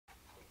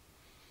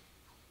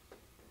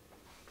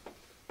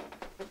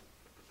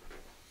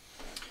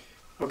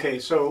Okay,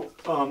 so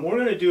we're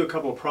going to do a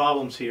couple of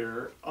problems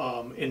here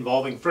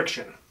involving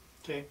friction.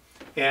 Okay,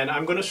 and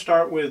I'm going to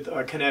start with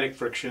kinetic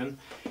friction.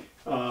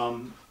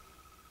 I'm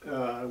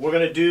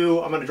going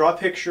to draw a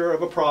picture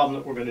of a problem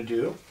that we're going to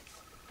do.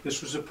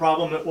 This was a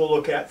problem that we'll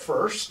look at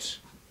first.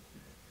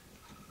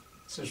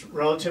 It's a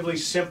relatively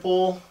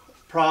simple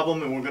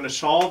problem, and we're going to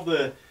solve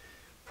the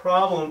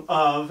problem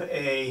of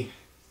a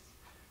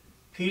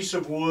piece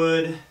of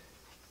wood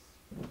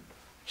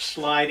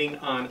sliding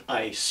on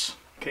ice.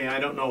 Okay,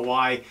 I don't know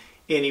why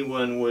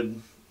anyone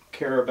would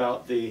care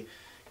about the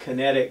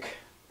kinetic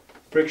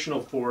frictional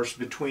force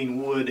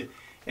between wood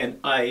and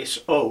ice.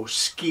 Oh,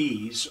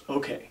 skis.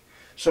 Okay,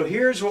 so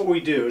here's what we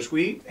do is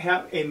we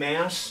have a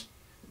mass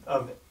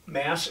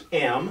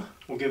M.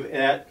 We'll give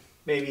that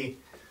maybe,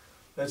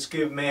 let's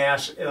give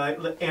mass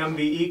let M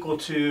be equal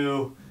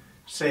to,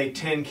 say,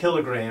 10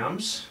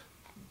 kilograms.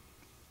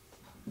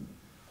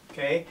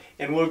 Okay,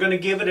 and we're going to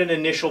give it an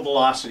initial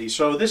velocity.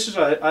 So this is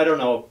a, I don't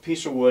know, a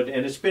piece of wood,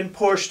 and it's been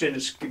pushed and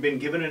it's been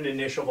given an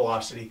initial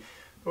velocity.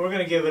 We're going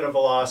to give it a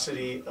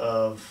velocity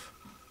of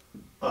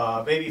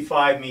maybe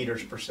 5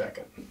 meters per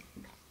second.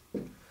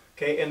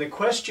 Okay, and the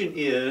question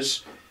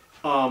is,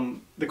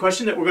 the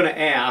question that we're going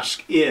to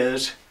ask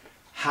is,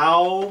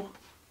 how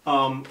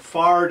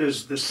far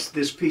does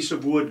this piece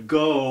of wood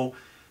go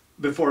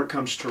before it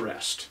comes to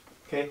rest?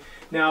 Okay,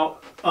 now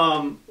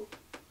we're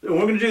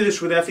going to do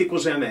this with F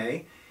equals ma.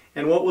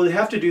 And what we'll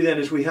have to do then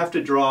is we have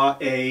to draw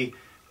a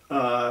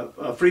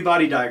free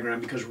body diagram,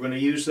 because we're going to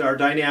use our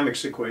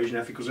dynamics equation,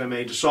 F equals ma,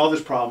 to solve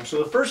this problem.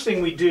 So the first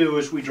thing we do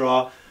is we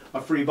draw a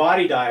free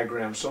body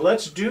diagram. So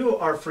let's do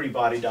our free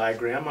body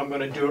diagram. I'm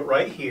going to do it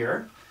right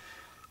here.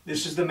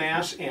 This is the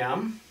mass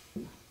M.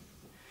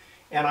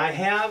 And I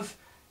have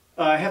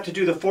to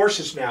do the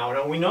forces now.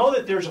 Now we know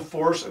that there's a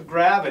force of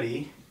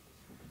gravity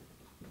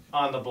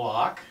on the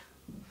block.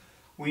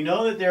 We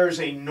know that there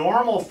is a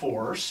normal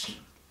force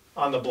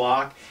on the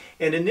block,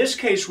 and in this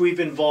case we've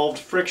involved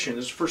friction.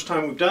 This is the first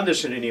time we've done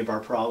this in any of our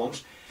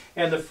problems.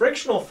 And the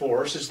frictional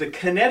force is the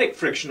kinetic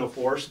frictional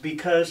force,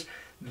 because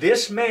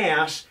this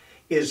mass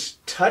is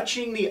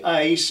touching the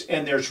ice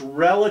and there's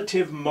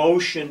relative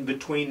motion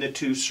between the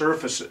two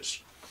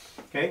surfaces.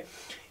 Okay,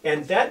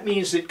 and that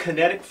means that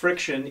kinetic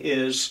friction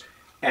is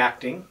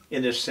acting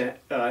in this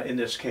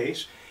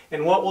case.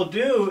 And what we'll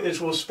do is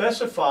we'll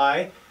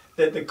specify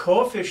that the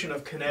coefficient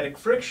of kinetic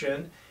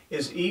friction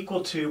is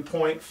equal to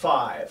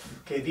 0.5.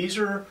 Okay, these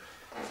are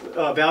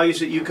values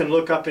that you can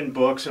look up in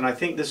books, and I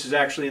think this is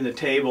actually in the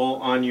table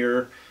on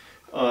your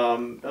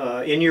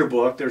in your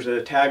book. There's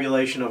a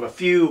tabulation of a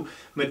few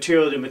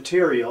material to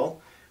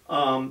material.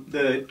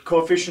 The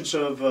coefficients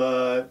of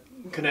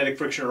kinetic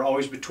friction are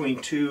always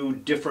between two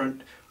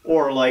different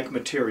or like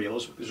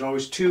materials. There's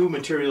always two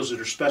materials that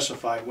are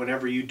specified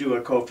whenever you do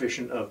a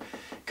coefficient of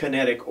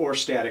kinetic or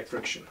static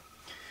friction.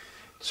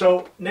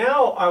 So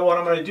now what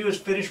I'm going to do is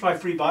finish my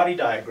free body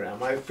diagram.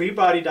 My free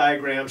body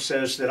diagram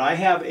says that I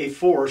have a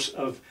force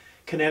of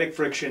kinetic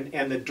friction,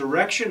 and the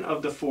direction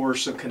of the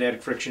force of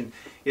kinetic friction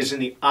is in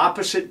the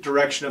opposite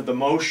direction of the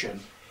motion.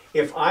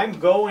 If I'm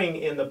going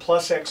in the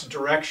plus x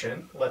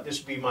direction, let this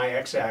be my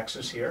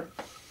x-axis here,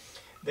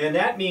 then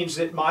that means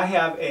that I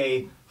have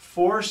a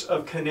force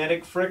of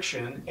kinetic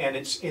friction, and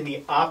it's in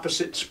the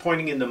opposite, it's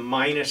pointing in the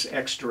minus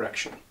x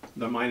direction,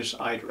 the minus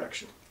I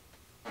direction.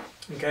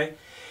 Okay?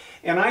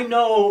 And I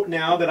know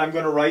now that I'm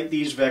going to write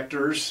these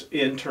vectors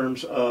in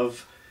terms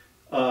of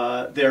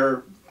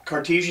their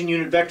Cartesian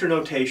unit vector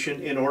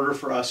notation in order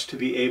for us to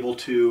be able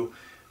to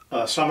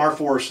sum our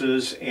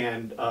forces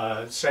and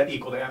set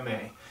equal to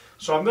ma.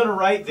 So I'm going to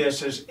write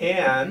this as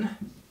n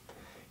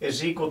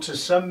is equal to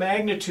some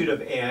magnitude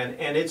of n,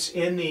 and it's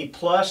in the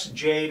plus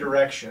j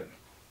direction.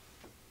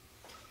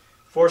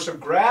 Force of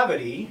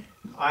gravity,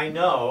 I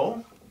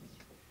know,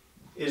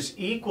 is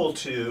equal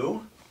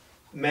to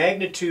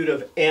magnitude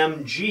of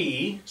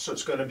mg, so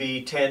it's going to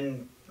be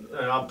 10,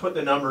 and I'll put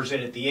the numbers in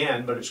at the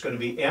end, but it's going to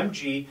be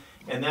mg,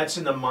 and that's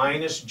in the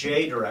minus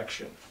j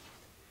direction.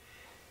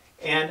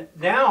 And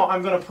now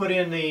I'm going to put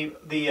in the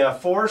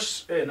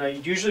force,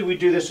 and usually we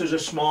do this as a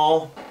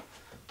small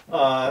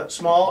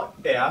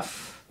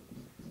f.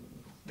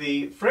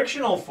 The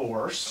frictional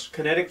force,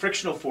 kinetic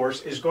frictional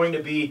force, is going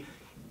to be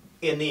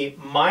in the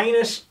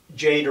minus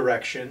j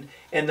direction,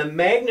 and the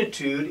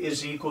magnitude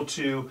is equal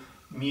to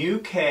mu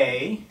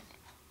k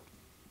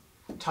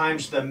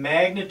times the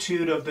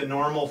magnitude of the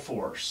normal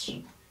force.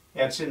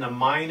 That's in the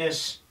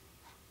minus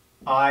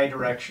I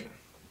direction.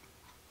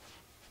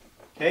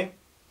 Okay?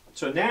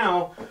 So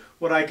now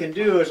what I can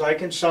do is I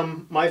can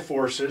sum my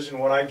forces, and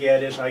what I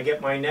get is I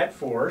get my net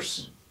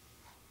force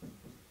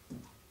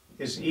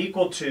is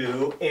equal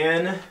to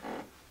n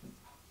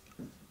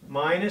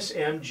minus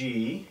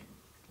mg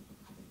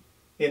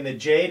in the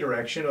j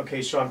direction.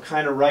 Okay, so I'm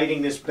kind of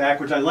writing this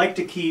backwards. I like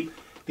to keep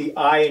the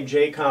I and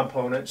j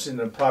components in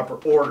the proper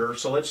order.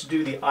 So let's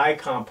do the I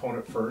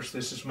component first.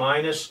 This is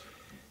minus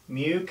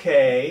mu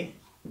k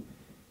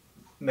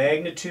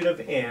magnitude of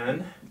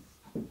n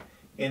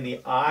in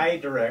the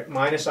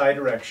minus I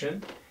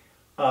direction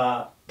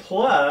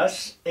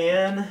plus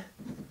n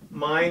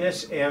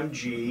minus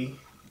mg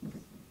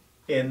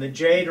in the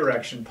j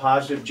direction,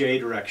 positive j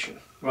direction.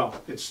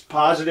 Well, it's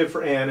positive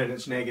for n and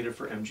it's negative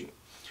for mg.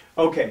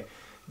 Okay,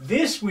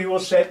 this we will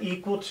set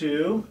equal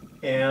to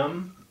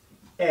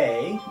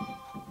ma.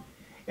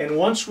 And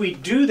once we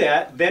do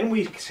that, then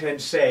we can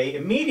say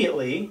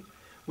immediately,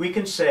 we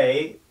can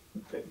say,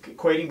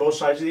 equating both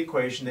sides of the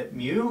equation, that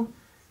mu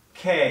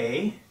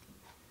k,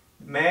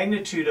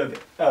 magnitude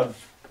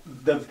of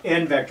the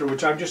n vector,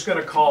 which I'm just going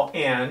to call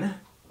n,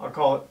 I'll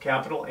call it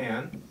capital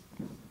N,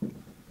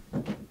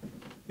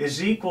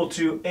 is equal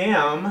to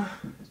m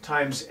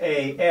times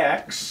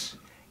ax,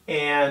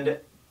 and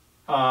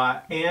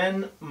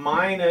n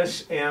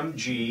minus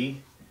mg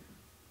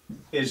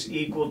is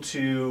equal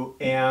to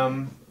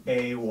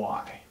may.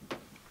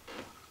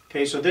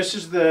 Okay, so this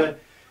is the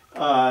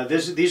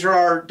these are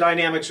our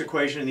dynamics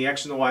equation in the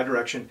x and the y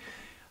direction.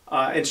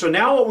 And so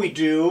now what we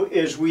do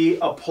is we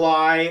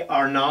apply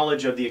our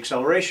knowledge of the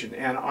acceleration.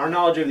 And our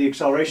knowledge of the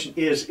acceleration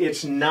is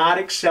it's not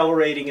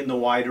accelerating in the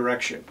y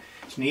direction.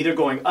 It's neither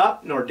going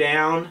up nor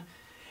down.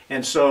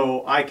 And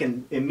so I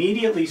can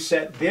immediately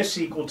set this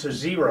equal to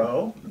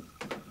 0.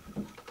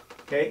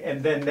 Okay,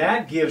 and then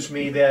that gives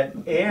me that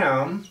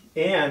n,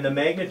 the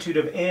magnitude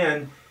of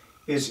n,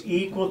 is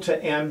equal to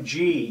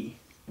mg.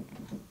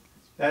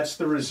 That's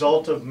the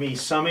result of me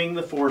summing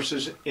the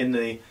forces in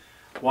the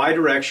y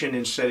direction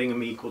and setting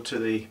them equal to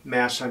the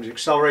mass times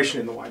acceleration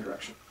in the y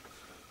direction.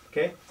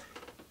 Okay.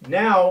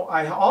 Now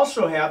I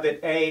also have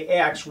that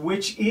ax,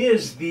 which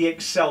is the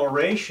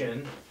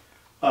acceleration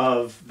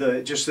of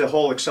just the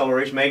whole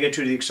acceleration,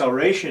 magnitude of the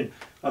acceleration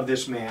of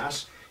this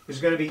mass, is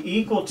going to be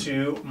equal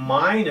to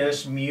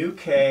minus mu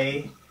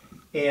k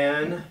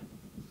n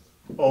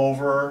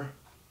over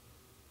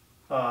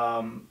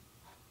m.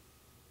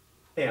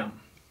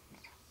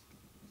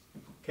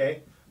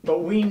 Okay,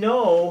 but we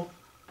know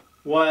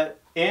what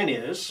n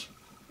is.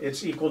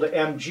 It's equal to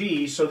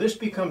mg, so this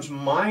becomes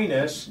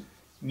minus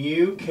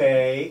mu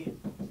k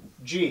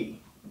g.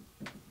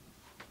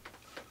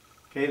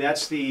 Okay,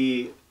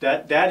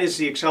 that is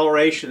the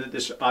acceleration that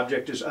this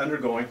object is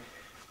undergoing.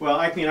 Well,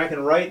 I mean, I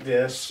can write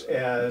this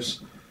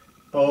as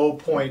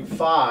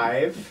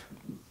 0.5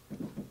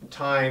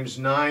 times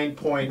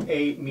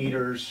 9.8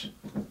 meters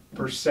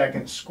per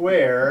second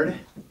squared,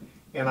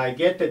 and I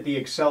get that the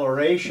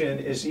acceleration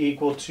is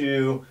equal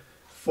to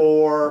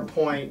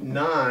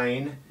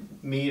 4.9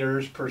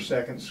 meters per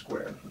second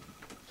squared.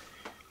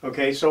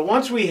 Okay, so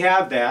once we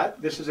have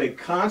that, this is a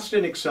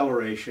constant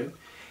acceleration,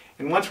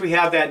 and once we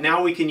have that,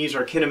 now we can use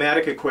our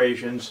kinematic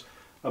equations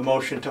of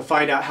motion to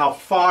find out how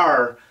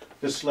far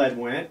the sled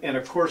went. And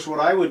of course,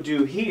 what I would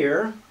do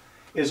here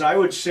is I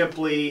would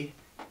simply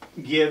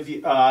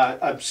use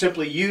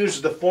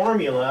the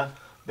formula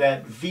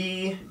that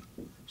v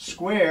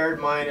squared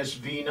minus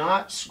v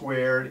naught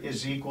squared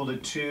is equal to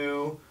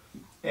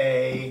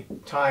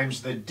 2a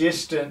times the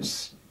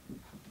distance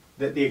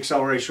that the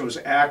acceleration was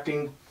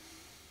acting.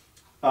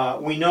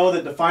 We know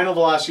that the final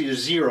velocity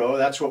is 0.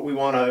 That's what we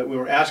want to. We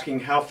were asking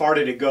how far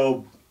did it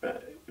go?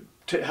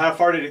 How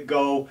far did it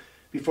go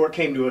before it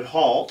came to a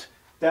halt?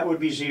 That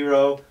would be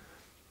 0.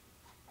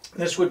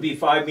 This would be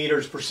 5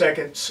 meters per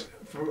second.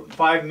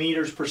 5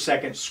 meters per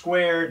second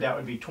squared. That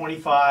would be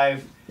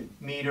 25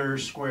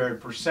 meters squared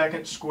per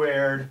second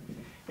squared.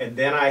 And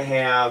then I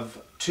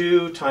have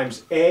 2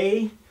 times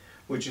a,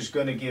 which is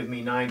going to give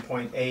me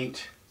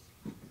 9.8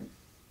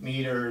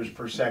 meters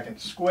per second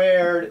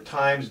squared,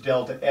 times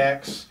delta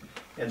x.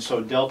 And so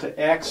delta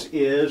x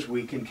is,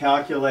 we can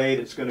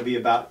calculate, it's going to be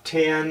about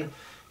 10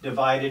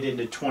 divided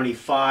into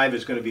 25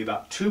 is going to be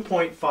about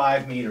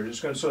 2.5 meters.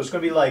 So it's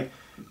going to be like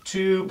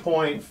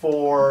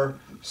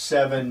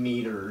 2.47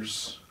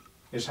 meters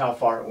is how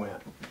far it went.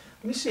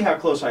 Let me see how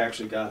close I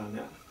actually got on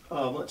that.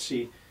 Let's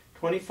see,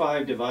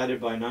 25 divided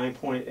by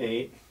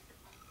 9.8,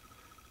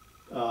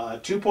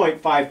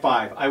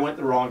 2.55. I went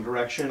the wrong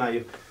direction.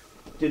 I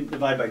didn't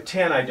divide by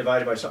 10, I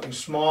divided by something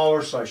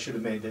smaller, so I should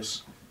have made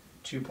this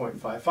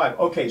 2.55.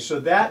 Okay, so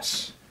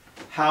that's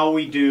how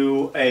we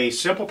do a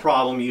simple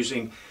problem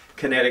using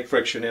kinetic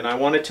friction. And I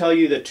want to tell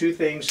you the two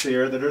things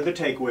here that are the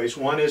takeaways.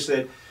 One is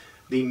that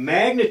the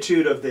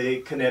magnitude of the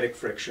kinetic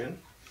friction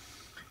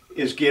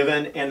is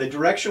given, and the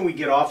direction we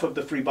get off of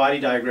the free body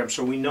diagram.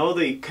 So we know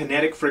the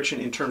kinetic friction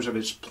in terms of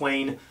its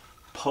plane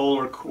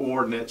polar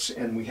coordinates,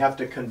 and we have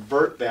to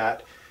convert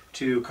that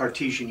to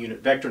Cartesian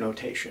unit vector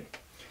notation.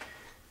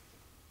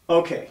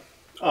 Okay,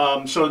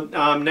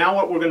 now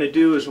what we're going to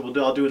do is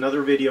I'll do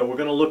another video. We're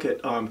going to look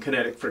at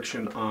kinetic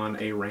friction on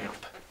a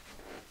ramp.